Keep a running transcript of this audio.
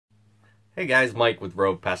Hey guys, Mike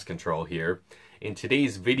with Pest Control here. In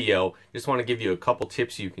today's video, just want to give you a couple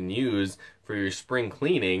tips you can use for your spring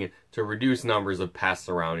cleaning to reduce numbers of pests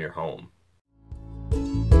around your home.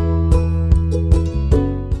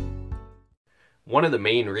 One of the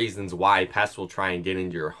main reasons why pests will try and get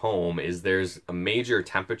into your home is there's a major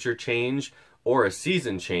temperature change or a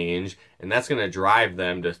season change, and that's going to drive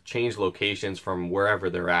them to change locations from wherever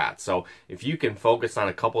they're at. So if you can focus on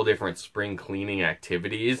a couple different spring cleaning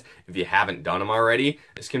activities, if you haven't done them already,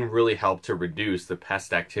 this can really help to reduce the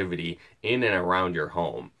pest activity in and around your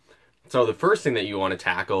home. So the first thing that you want to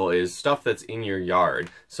tackle is stuff that's in your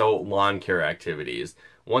yard, so lawn care activities.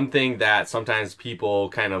 One thing that sometimes people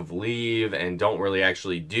kind of leave and don't really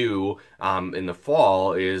actually do in the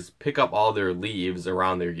fall is pick up all their leaves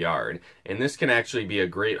around their yard. And this can actually be a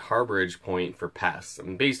great harborage point for pests.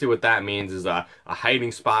 And basically what that means is a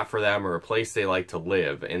hiding spot for them or a place they like to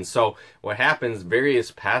live. And so what happens,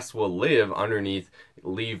 various pests will live underneath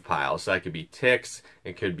leaf piles. So that could be ticks,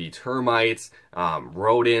 it could be termites,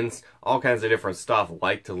 rodents, all kinds of different stuff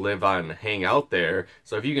like to live on and hang out there.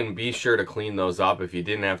 So if you can be sure to clean those up, if you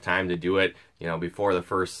didn't have time to do it, before the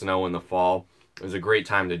first snow in the fall, it was a great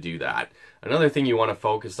time to do that. Another thing you want to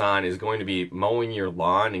focus on is going to be mowing your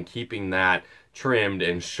lawn and keeping that trimmed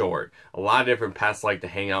and short. A lot of different pests like to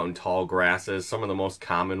hang out in tall grasses. Some of the most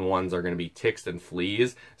common ones are going to be ticks and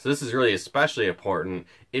fleas. So this is really especially important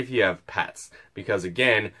if you have pets, because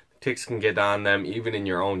again, ticks can get on them even in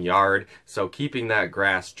your own yard. So keeping that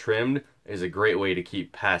grass trimmed is a great way to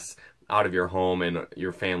keep pests out of your home and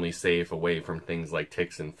your family safe away from things like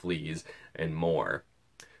ticks and fleas and more.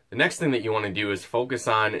 The next thing that you want to do is focus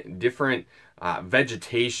on different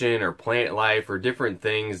vegetation or plant life or different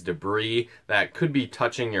things, debris that could be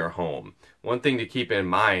touching your home. One thing to keep in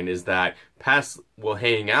mind is that pests will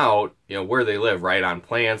hang out, where they live, right on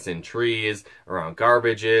plants and trees, around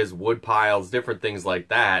garbages, wood piles, different things like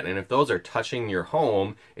that. And if those are touching your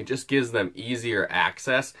home, it just gives them easier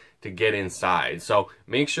access to get inside. So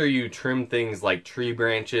make sure you trim things like tree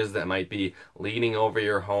branches that might be leaning over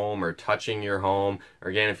your home or touching your home.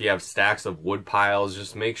 Or again, if you have stacks of wood piles,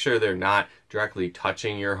 just make sure they're not directly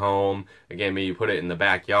touching your home. Again, maybe you put it in the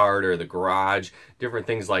backyard or the garage, different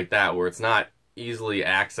things like that where it's not easily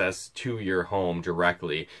accessed to your home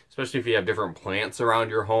directly, especially if you have different plants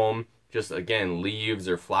around your home. Just again, leaves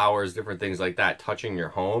or flowers, different things like that touching your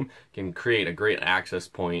home can create a great access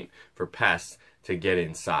point for pests to get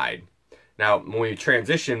inside. Now, when we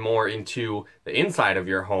transition more into the inside of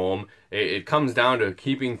your home, it comes down to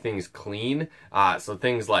keeping things clean. So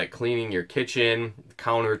things like cleaning your kitchen,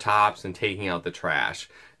 countertops, and taking out the trash.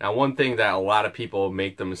 Now, one thing that a lot of people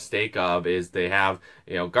make the mistake of is they have,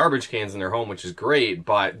 garbage cans in their home, which is great,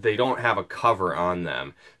 but they don't have a cover on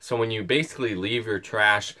them. So when you basically leave your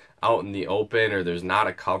trash out in the open or there's not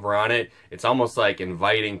a cover on it, it's almost like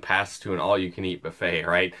inviting pests to an all-you-can-eat buffet,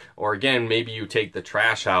 right? Or again, maybe you take the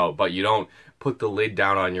trash out, but you don't put the lid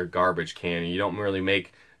down on your garbage can. You don't really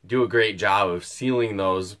do a great job of sealing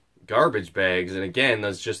those garbage bags. And again,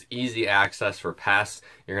 that's just easy access for pests.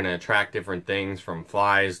 You're going to attract different things from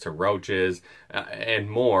flies to roaches and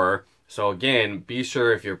more. So again, be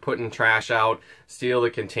sure if you're putting trash out, seal the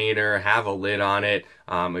container, have a lid on it.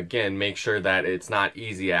 Again, make sure that it's not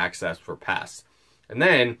easy access for pests. And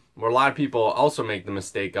then, what a lot of people also make the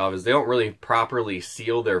mistake of is they don't really properly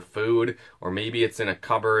seal their food, or maybe it's in a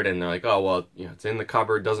cupboard and they're like, oh, well, it's in the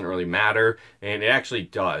cupboard, doesn't really matter. And it actually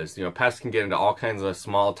does. Pests can get into all kinds of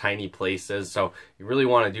small, tiny places. So you really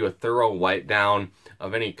want to do a thorough wipe down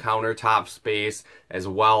of any countertop space as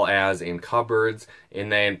well as in cupboards, and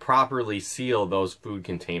then properly seal those food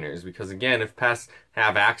containers. Because again, if pests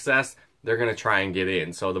have access, they're going to try and get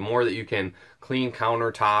in. So the more that you can clean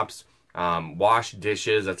countertops, wash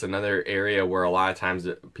dishes, that's another area where a lot of times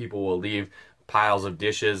people will leave piles of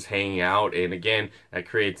dishes hanging out, and again, that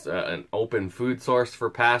creates an open food source for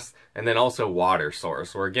pests, and then also water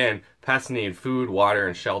source, where again, pests need food, water,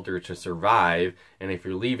 and shelter to survive. And if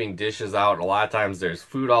you're leaving dishes out, a lot of times there's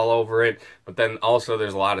food all over it, but then also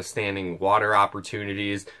there's a lot of standing water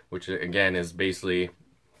opportunities, which again is basically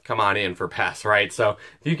come on in for pests, right? So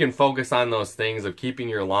if you can focus on those things of keeping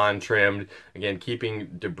your lawn trimmed, again,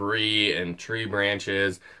 keeping debris and tree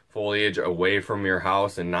branches, foliage away from your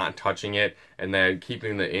house and not touching it, and then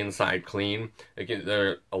keeping the inside clean. Again, there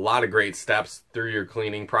are a lot of great steps through your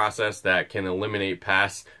cleaning process that can eliminate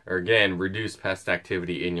pests or again, reduce pest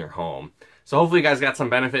activity in your home. So hopefully you guys got some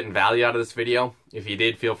benefit and value out of this video. If you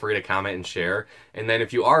did, feel free to comment and share. And then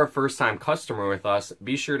if you are a first-time customer with us,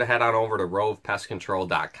 be sure to head on over to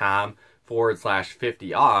rovepestcontrol.com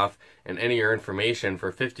 /50 off and enter your information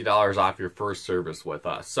for $50 off your first service with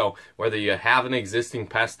us. So whether you have an existing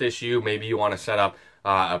pest issue, maybe you want to set up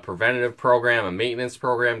a preventative program, a maintenance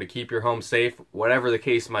program to keep your home safe, whatever the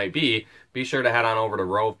case might be sure to head on over to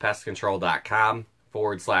rovepestcontrol.com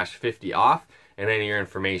 /50 off and enter your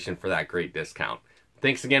information for that great discount.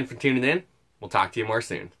 Thanks again for tuning in. We'll talk to you more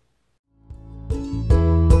soon.